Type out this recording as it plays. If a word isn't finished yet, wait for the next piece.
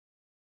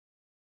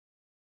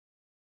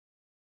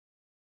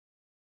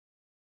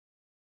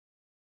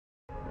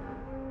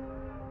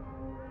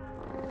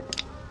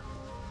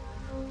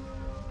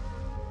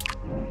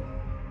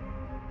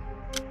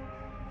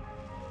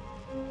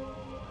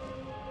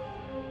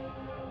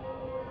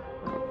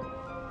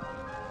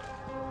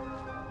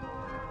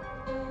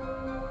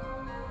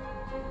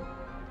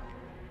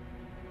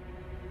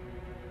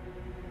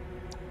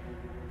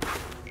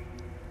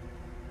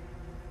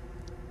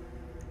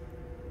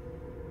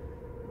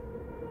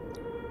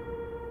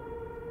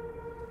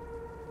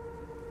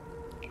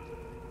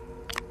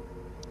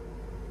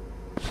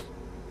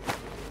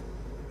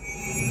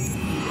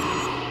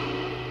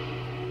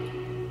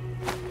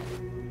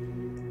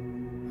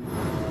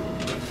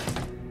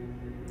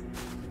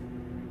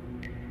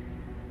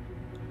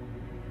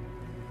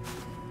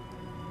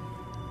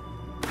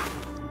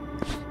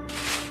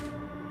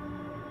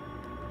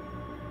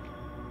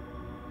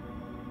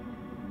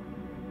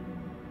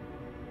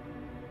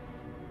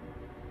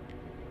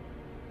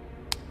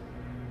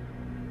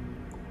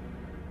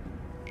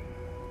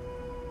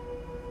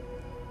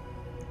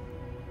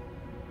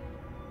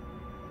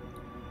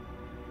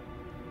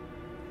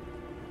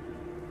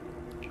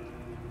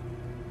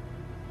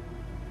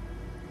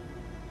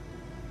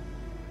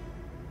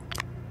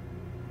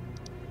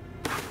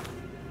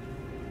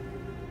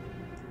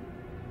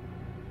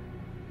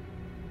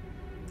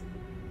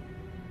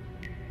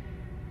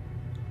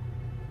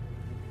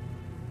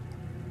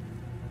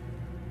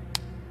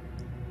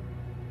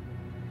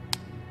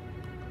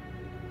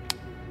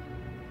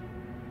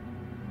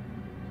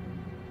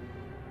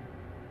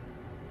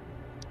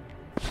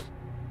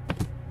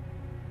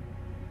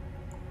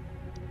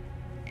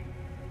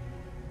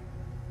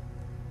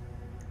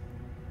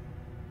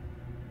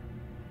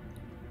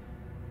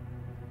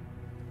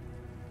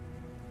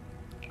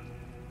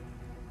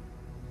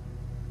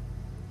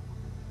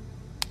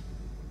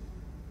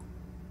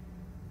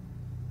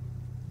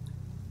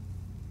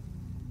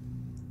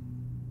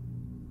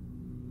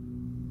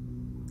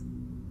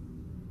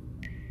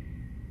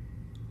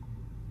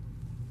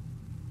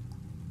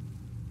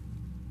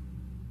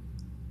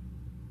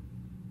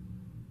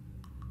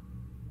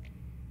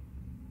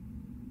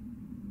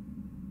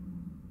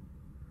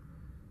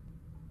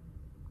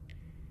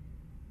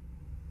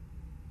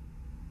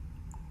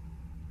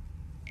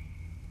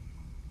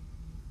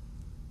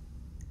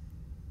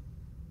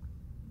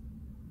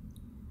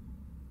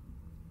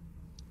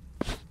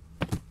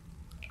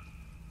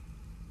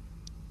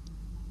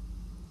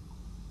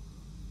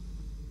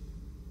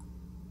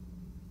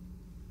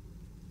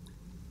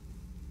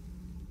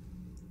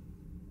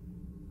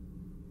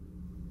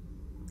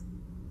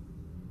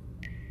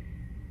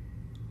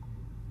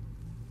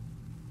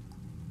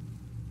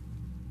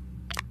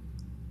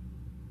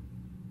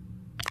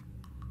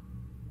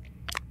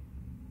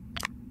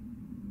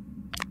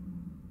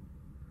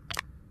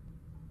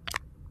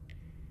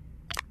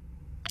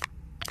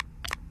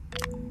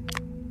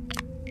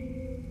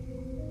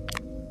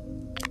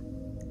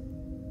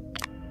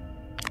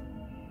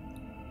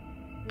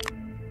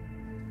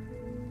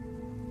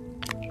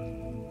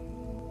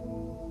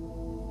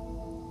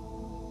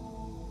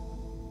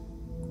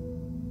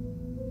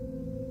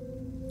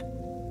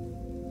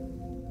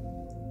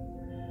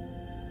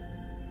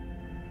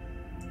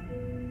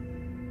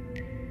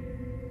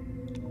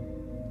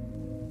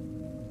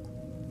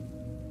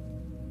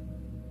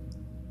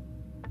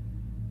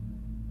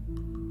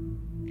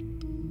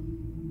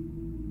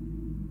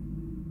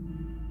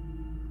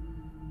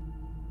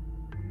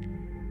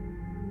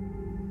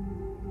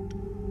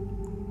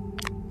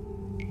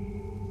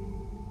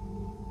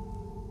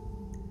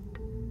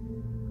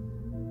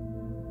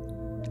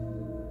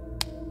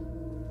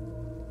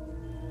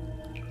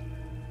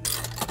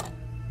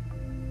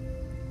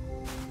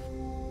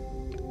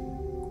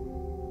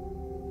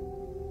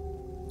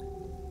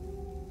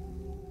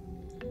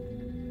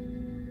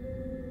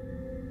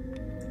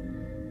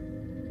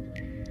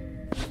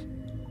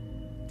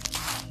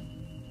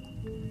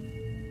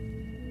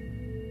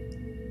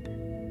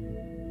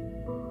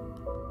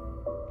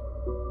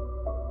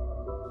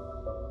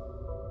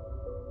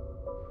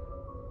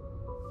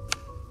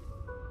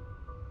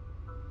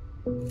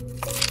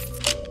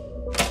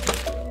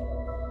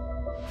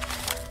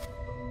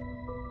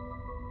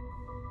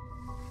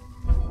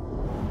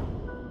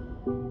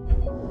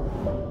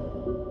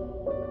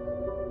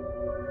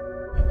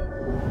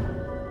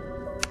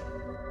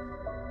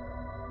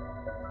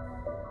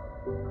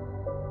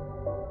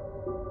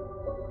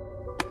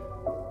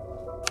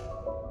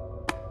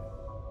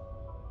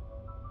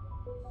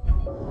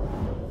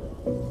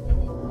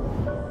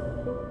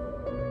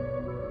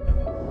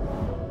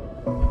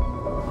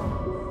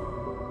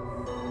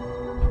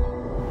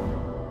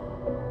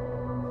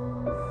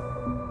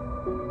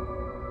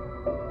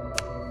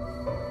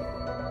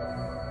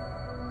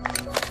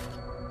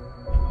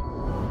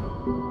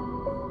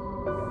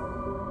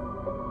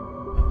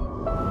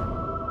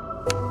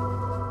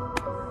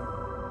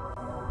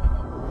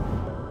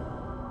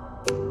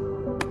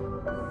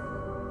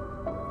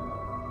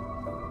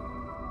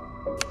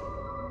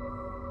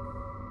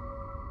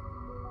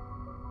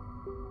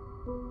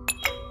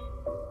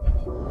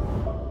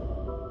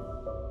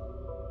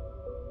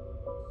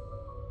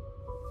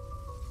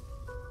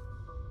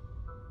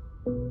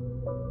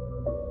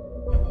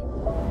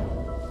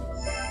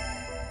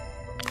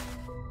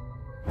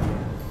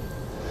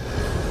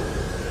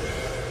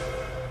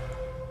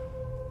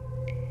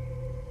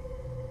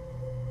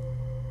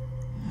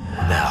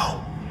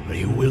Are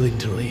you willing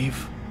to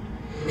leave?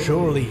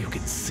 Surely you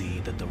can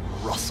see that the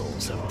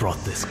Russells have brought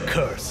this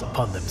curse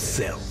upon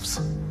themselves.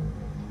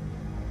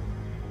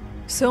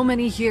 So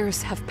many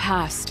years have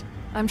passed.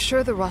 I'm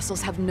sure the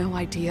Russells have no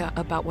idea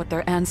about what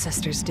their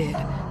ancestors did.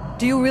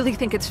 Do you really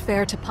think it's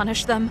fair to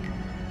punish them?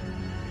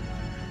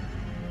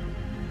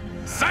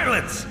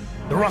 Silence!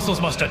 The Russells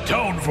must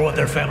atone for what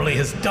their family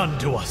has done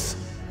to us.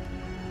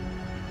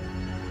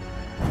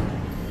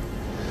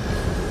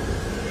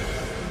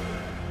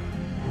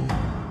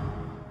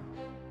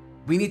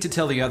 We need to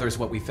tell the others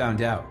what we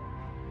found out.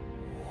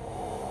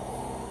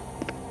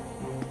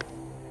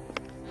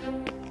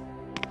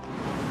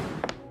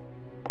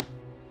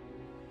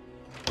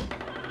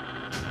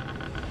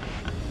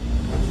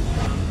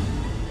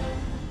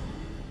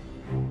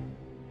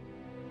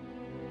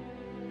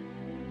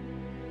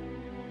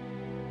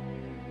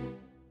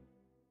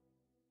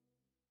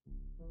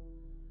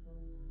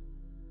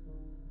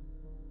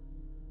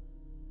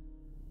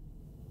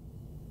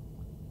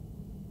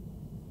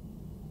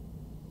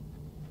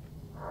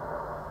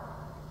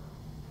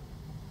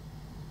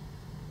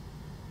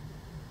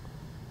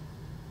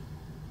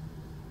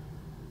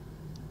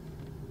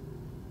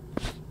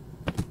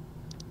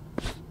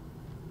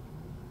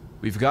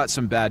 We've got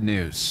some bad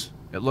news.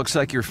 It looks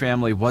like your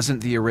family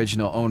wasn't the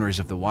original owners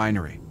of the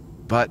winery.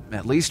 But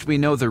at least we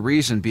know the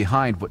reason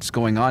behind what's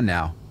going on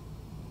now.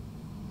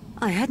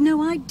 I had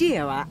no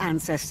idea our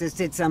ancestors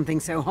did something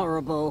so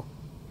horrible.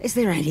 Is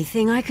there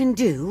anything I can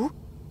do?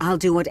 I'll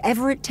do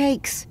whatever it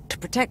takes to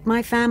protect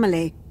my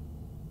family.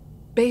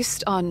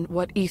 Based on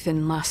what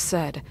Ethan last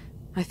said,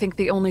 I think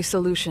the only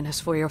solution is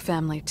for your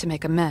family to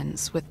make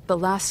amends with the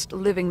last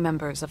living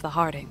members of the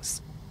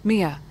Hardings.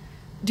 Mia,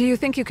 do you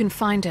think you can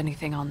find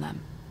anything on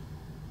them?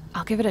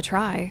 I'll give it a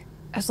try,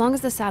 as long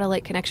as the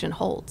satellite connection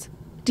holds.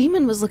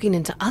 Demon was looking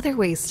into other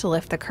ways to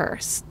lift the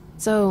curse,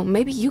 so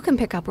maybe you can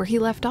pick up where he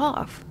left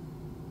off.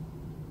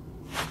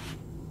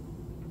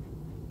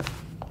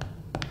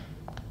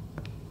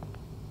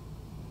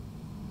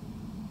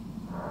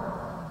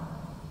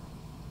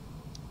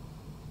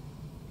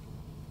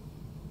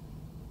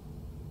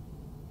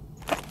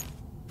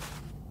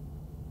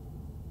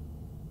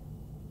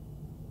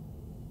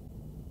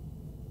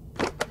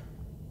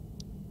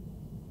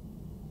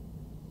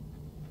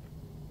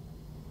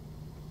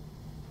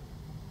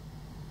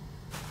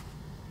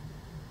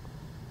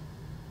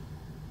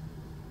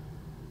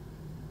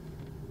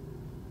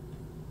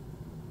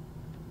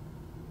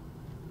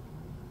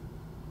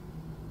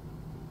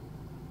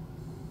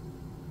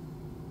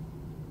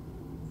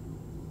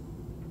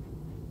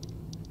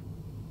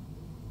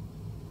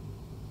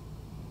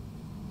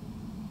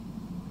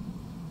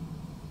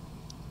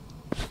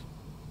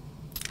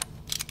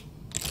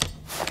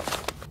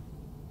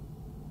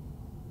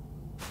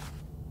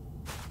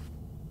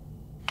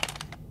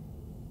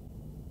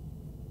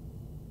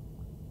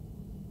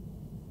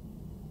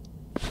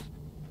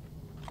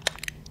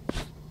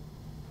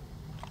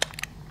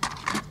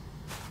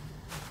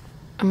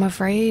 I'm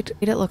afraid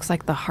it looks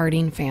like the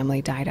Harding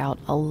family died out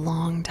a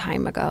long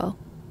time ago.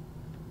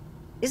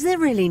 Is there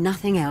really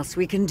nothing else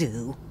we can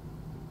do?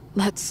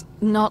 Let's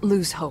not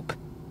lose hope.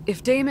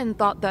 If Damon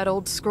thought that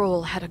old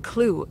scroll had a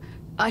clue,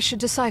 I should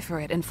decipher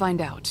it and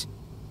find out.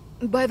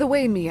 By the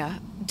way,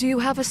 Mia, do you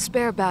have a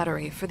spare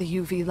battery for the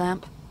UV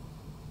lamp?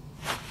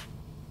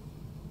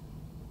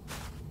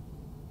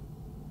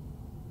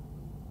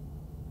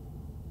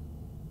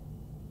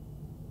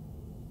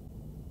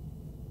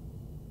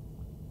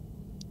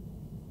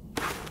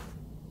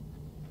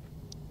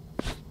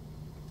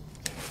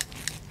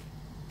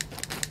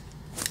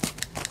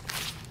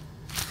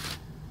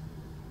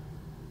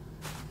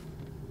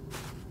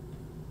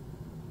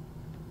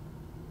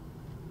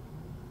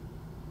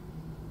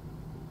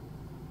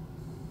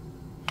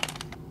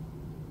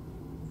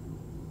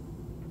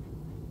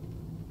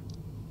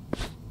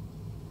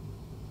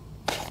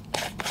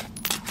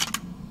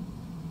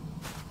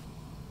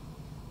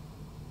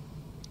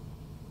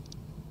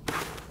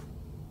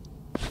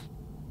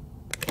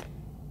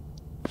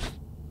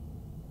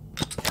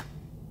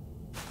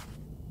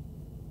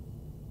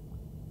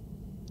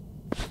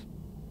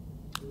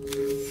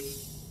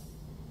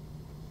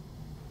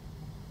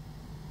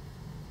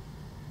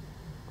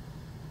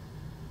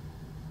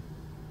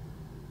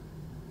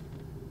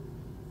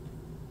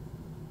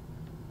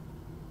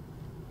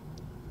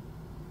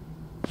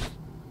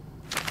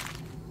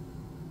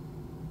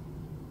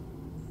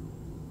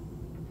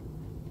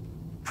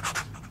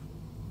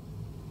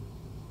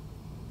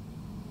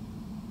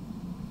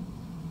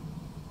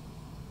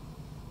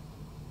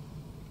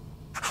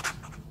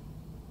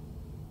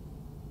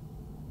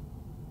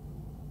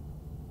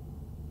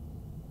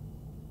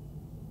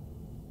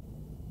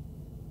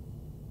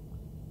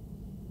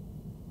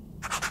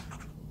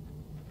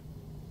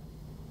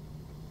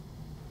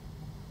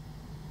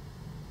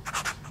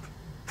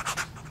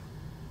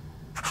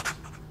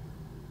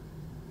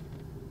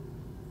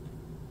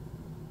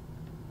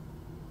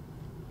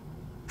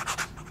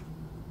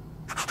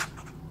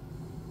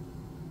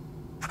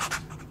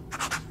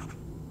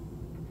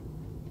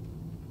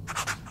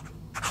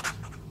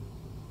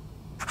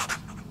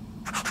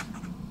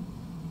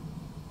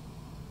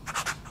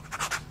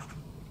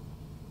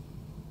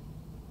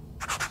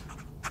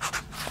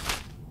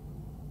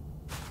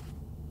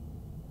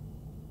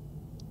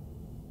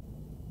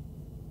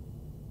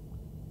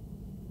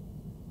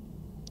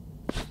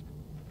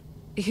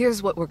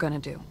 Here's what we're gonna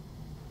do.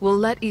 We'll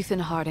let Ethan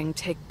Harding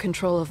take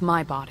control of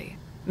my body,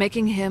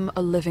 making him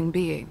a living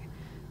being.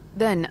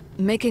 Then,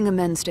 making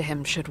amends to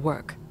him should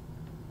work.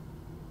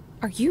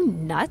 Are you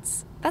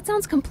nuts? That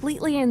sounds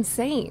completely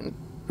insane.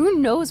 Who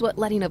knows what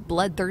letting a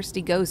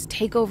bloodthirsty ghost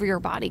take over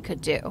your body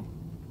could do?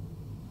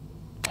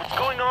 What's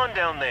going on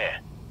down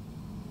there?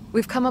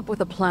 We've come up with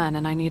a plan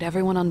and I need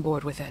everyone on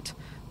board with it.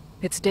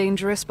 It's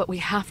dangerous, but we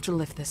have to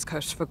lift this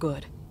curse for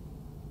good.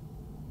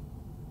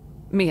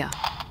 Mia,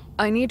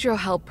 I need your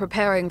help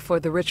preparing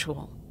for the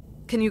ritual.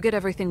 Can you get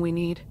everything we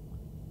need?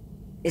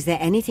 Is there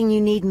anything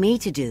you need me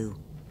to do?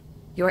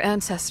 Your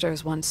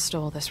ancestors once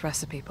stole this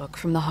recipe book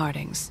from the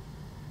Hardings.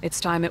 It's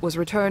time it was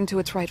returned to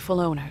its rightful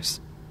owners.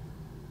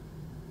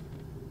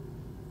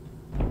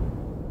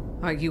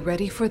 Are you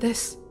ready for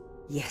this?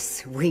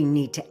 Yes, we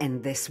need to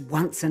end this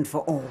once and for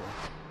all.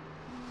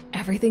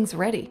 Everything's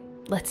ready.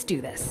 Let's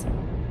do this.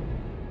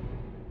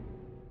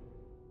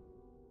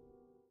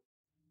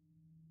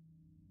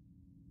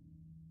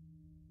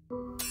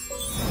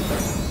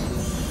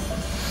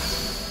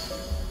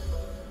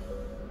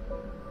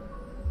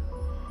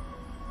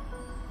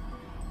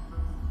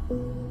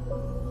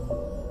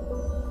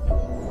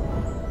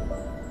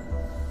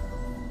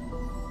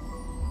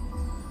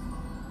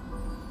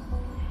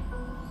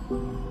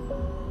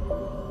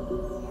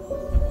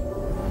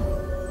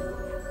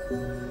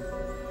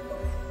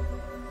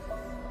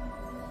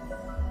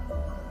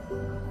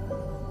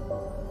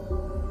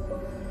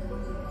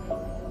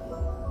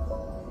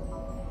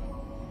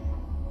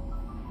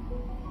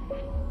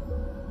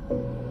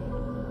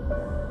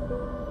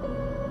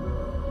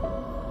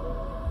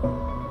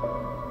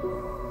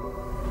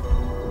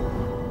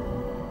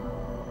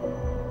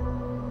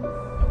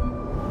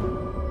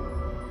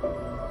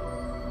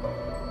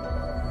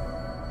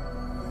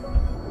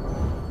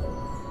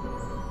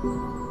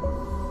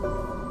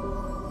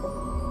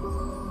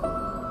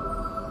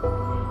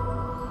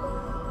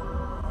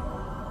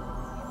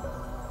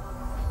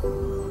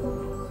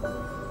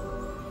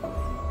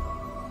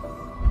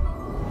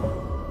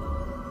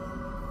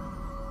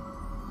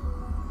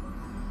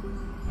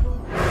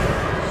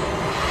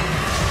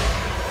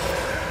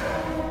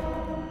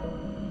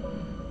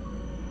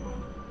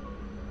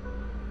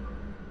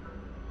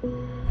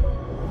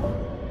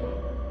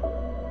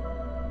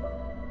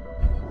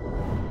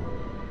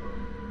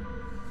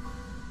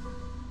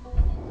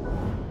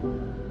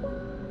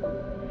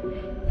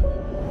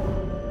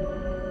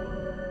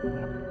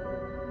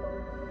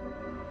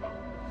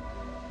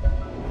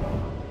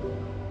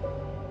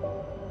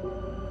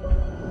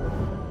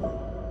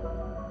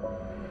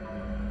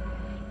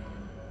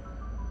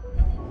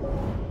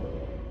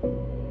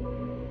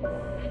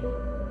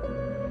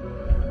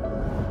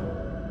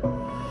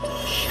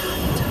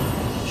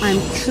 I'm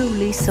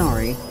truly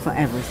sorry for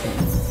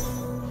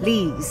everything.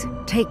 Please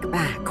take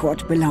back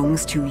what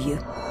belongs to you.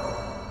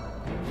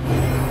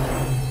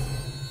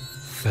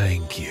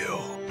 Thank you.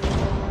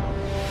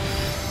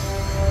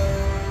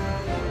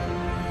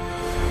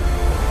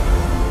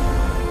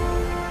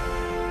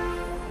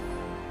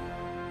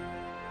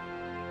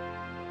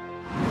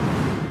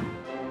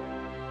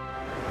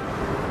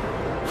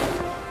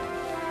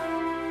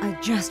 I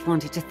just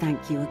wanted to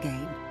thank you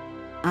again.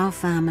 Our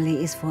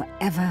family is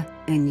forever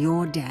in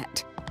your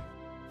debt.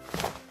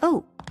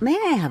 Oh, may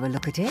I have a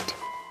look at it?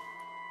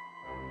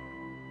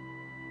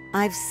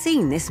 I've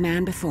seen this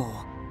man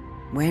before.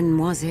 When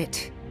was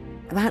it?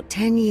 About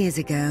 10 years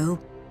ago.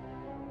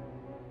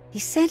 He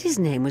said his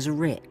name was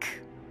Rick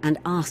and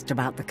asked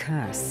about the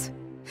curse.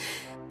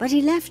 But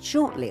he left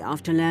shortly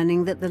after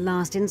learning that the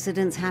last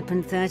incidents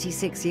happened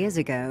 36 years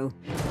ago.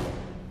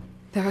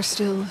 There are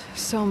still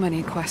so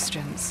many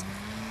questions,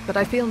 but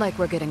I feel like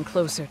we're getting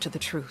closer to the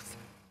truth.